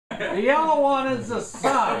The yellow one is the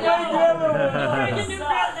sun. Freaking new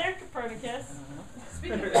crowd there, Copernicus.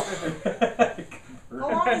 How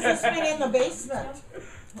long has this been in the basement?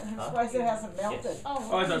 That's why it hasn't melted. Oh,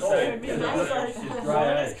 I was outside. It'd be nice, like, It's the dry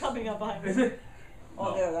one ice. is coming up behind Is me. it?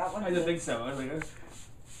 Oh, there, that one. I didn't think so. I was like, Okay.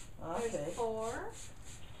 There's 4.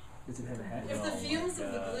 does it have a hat? If the fumes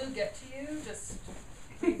of the glue get to you, just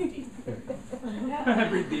breathe deep.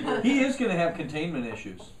 Breathe deeper. He is gonna have containment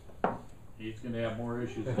issues. He's gonna have more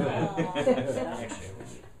issues than Oh. that.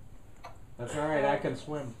 That's all right. I can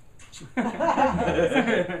swim.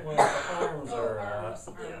 Well, arms are, Arms.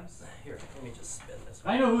 here, let me just spin this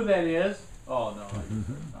I one. know who that is. Oh no, that's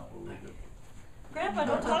not what we do. Grandpa,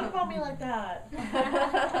 don't talk about me like that.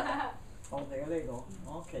 Oh, there they go.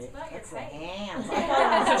 Okay. not your That's the face. hands.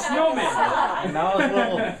 It's a snowman. And now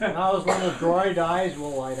his little droid eyes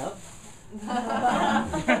will light up.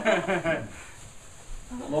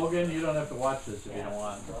 Logan, you don't have to watch this if you don't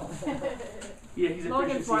want. Yeah, he's officially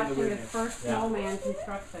Logan's seeing the watching his weirdness. first Yeah. snowman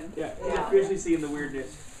construction. Yeah, he's officially seeing the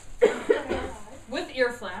weirdness. With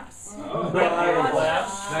ear flaps. Oh. With ear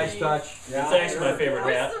flaps. Nice touch. It's actually my favorite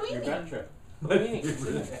hat. Where's the You weenie? betcha.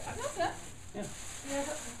 That's it. Yeah.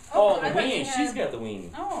 Oh, I the thought you weenie. had- She's got the weenie.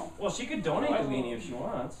 Oh. Well, she could donate the weenie if she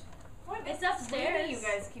wants. It's upstairs. You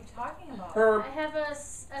guys keep talking about. Her. I have a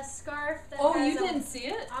scarf that Oh, has you a- didn't see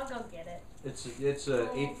it? I'll go get it. It's a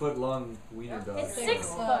 8-foot long wiener dog. It's 6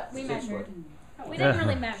 foot. We 6 measured. foot. We didn't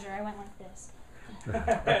really measure. I went like this.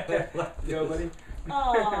 Yo, buddy.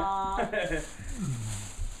 Aww. Is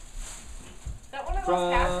that one of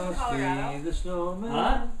those cats from Colorado? Frosty the snowman.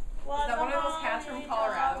 Huh? Was that one of those cats from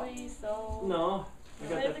Colorado? No. I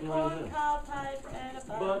got that from one of them.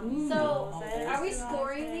 Button. So, are we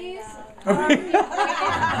scoring these?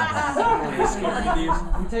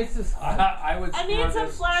 Who takes this? I would. I need some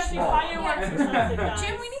flashy fireworks or something, guys.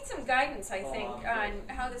 Jim, we need some guidance, I think, on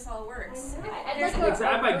how this all works. I'd like Exactly,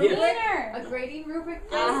 I might get it. wiener. A grading rubric?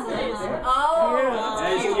 Oh.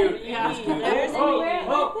 That is cute. Yeah. That's cute. There's Oh, we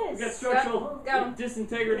got this. structural Go.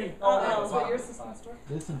 disintegrity. That's what your system's for.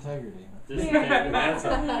 Disintegrity. That's a,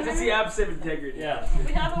 That's the opposite of integrity. yeah.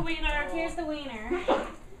 We have a wiener. Here's the wiener.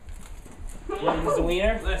 You want to use the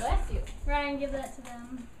wiener? Bless you. Ryan, give that to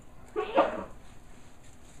them.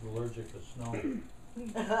 Allergic to snow.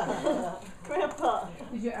 Grandpa.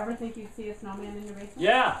 Did you ever think you'd see a snowman in your basement?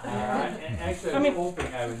 Yeah. Actually, I was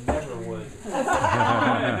hoping I would never would.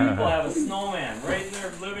 People have a snowman right in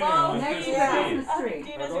their living room with Next to Christmas the Eve. Christmas tree.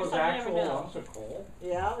 Dinos Are or those something, I never actual know. lumps of coal?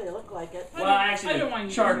 Yeah, they look like it. Well, I don't actually, want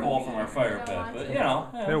you charcoal to from our use fire it. pit, but you know.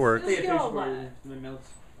 It works. Just go where on. my melts.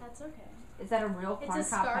 That's okay. Is that a real It's a corncob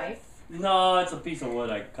scarf. pipe? No, it's a piece of wood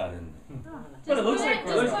I cut in. But it looks like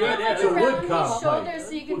Just looks put good, it yeah. like It's a wood around cob his pipe. shoulders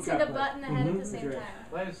so you can Wood see cob the pipe. button ahead at the same That's right. time.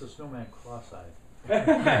 Why is the snowman cross-eyed?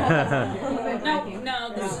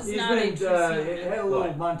 No, this is He's not been, interesting. it had a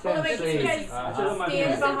little Montana wait, sage. you guys stand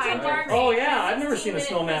behind Mark. Oh yeah, I've never seen a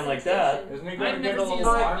snowman like that. Isn't it I've going to get never a little seen a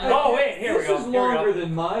warm? snowman. Oh wait, here we This go. is Here we longer go.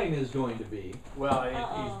 than mine is going to be. Well,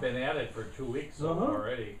 he's been at it for 2 weeks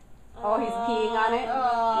already. Oh, he's peeing on it?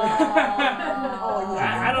 Oh,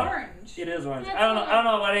 I don't. Orange. It is orange. I don't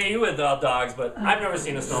know about any of you without dogs, but I've never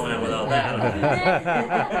seen a snowman without that.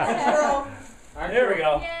 There we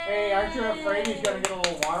go. Hey, aren't you afraid he's going to get a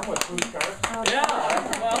little warm with food scarves? Yeah.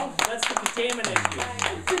 Well, that's the containment issue.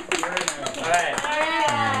 Very nice.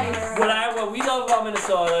 All right. What we love about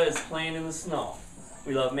Minnesota is playing in the snow.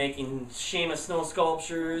 We love making Seamus snow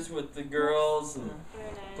sculptures with the girls and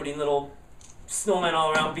putting little snowmen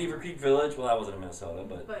all around Beaver Creek Village. Well, I wasn't in Minnesota,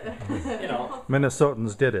 but you know,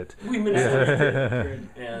 Minnesotans did it. we Minnesotans did.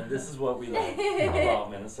 And this is what we love about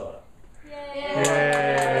Minnesota.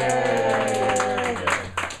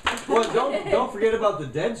 Well, don't forget about the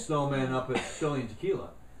dead snowman up at Shilling Tequila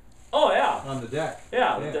Oh yeah, on the deck.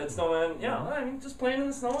 yeah. Yeah. The dead snowman. Yeah, I mean, just playing in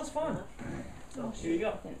the snow is fun. So here you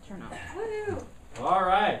go. Didn't turn off. All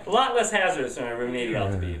right. A lot less hazardous than I made it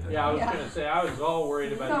out to be. Yeah, I was going to say, I was all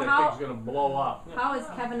worried about So that how- thing's going to blow up. How is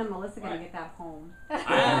Kevin and Melissa going to get that home?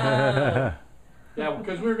 Yeah,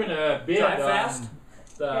 because we were going to bid Drive on fast?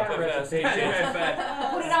 the Drive presentation.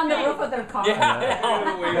 Put it on the roof of their car.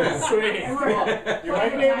 Yeah, sweet. You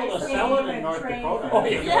might be able to sell it in North Dakota. Oh,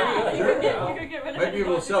 yeah. Yeah, you could get rid of Might be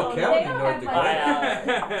able to sell it. Kevin in don't North have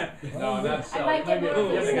Dakota. No, that's I might get maybe one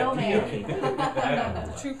of a the snowman.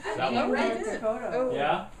 Red Dakota.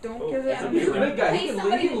 Yeah? Don't give it. He's a big guy. Hey, He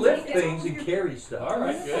somebody can lift take it. things and carry stuff. All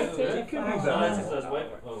right, good. He could be So better. that's those white.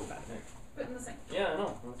 Oh, Put in the sink. yeah, I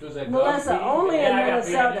know. Was that Melissa, dog pee? only in Yeah, I got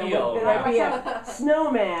Minnesota PMP would all there be a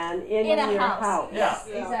snowman in In a your house. house. Yeah.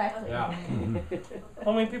 Exactly. Yeah.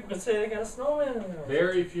 How many people can say they got a snowman in their house?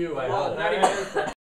 Very few, I Well, hope. not even.